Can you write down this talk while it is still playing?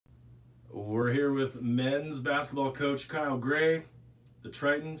We're here with men's basketball coach Kyle Gray. The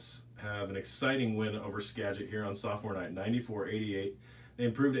Tritons have an exciting win over Skagit here on sophomore night, 94-88. They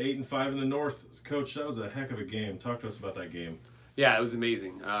improved to 8-5 in the North. Coach, that was a heck of a game. Talk to us about that game. Yeah, it was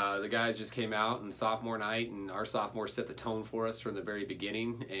amazing. The guys just came out on sophomore night, and our sophomores set the tone for us from the very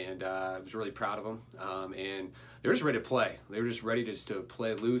beginning, and I was really proud of them. And they were just ready to play. They were just ready to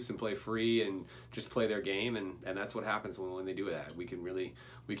play loose and play free and just play their game, and that's what happens when they do that. We can really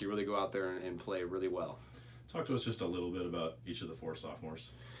go out there and play really well. Talk to us just a little bit about each of the four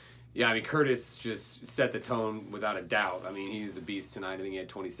sophomores. Yeah, I mean, Curtis just set the tone without a doubt. I mean, he's a beast tonight. I think he had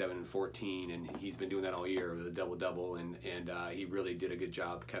 27 and 14, and he's been doing that all year with a double-double, and he really did a good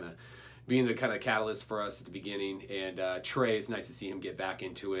job kind of being the kind of catalyst for us at the beginning. And Trey, it's nice to see him get back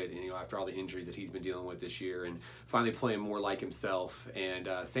into it, and after all the injuries that he's been dealing with this year, and finally playing more like himself. And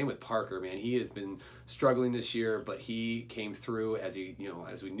same with Parker, man. He has been struggling this year, but he came through as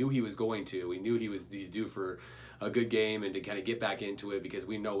as we knew he was going to. We knew he's due for a good game and to kind of get back into it, because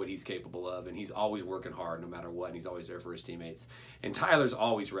we know what he's capable of, and he's always working hard no matter what, and he's always there for his teammates. And Tyler's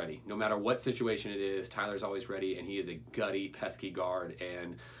always ready. No matter what situation it is, Tyler's always ready, and he is a gutty, pesky guard,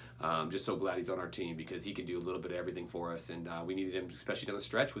 and just so glad he's on our team, because he can do a little bit of everything for us, and we needed him, especially down the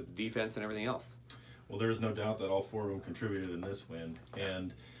stretch with defense and everything else. Well, there's no doubt that all four of them contributed in this win.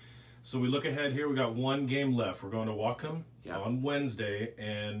 And so we look ahead here. We got one game left. We're going to Whatcom on Wednesday,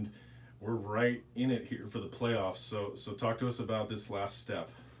 and we're right in it here for the playoffs. So talk to us about this last step.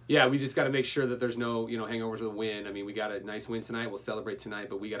 Yeah, we just got to make sure that there's no hangover to the win. I mean, we got a nice win tonight. We'll celebrate tonight,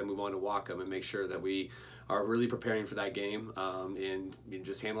 but we got to move on to Whatcom and make sure that we are really preparing for that game, and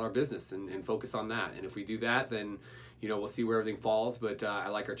just handle our business and focus on that. And if we do that, then we'll see where everything falls. But I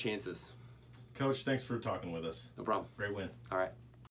like our chances. Coach, thanks for talking with us. No problem. Great win. All right.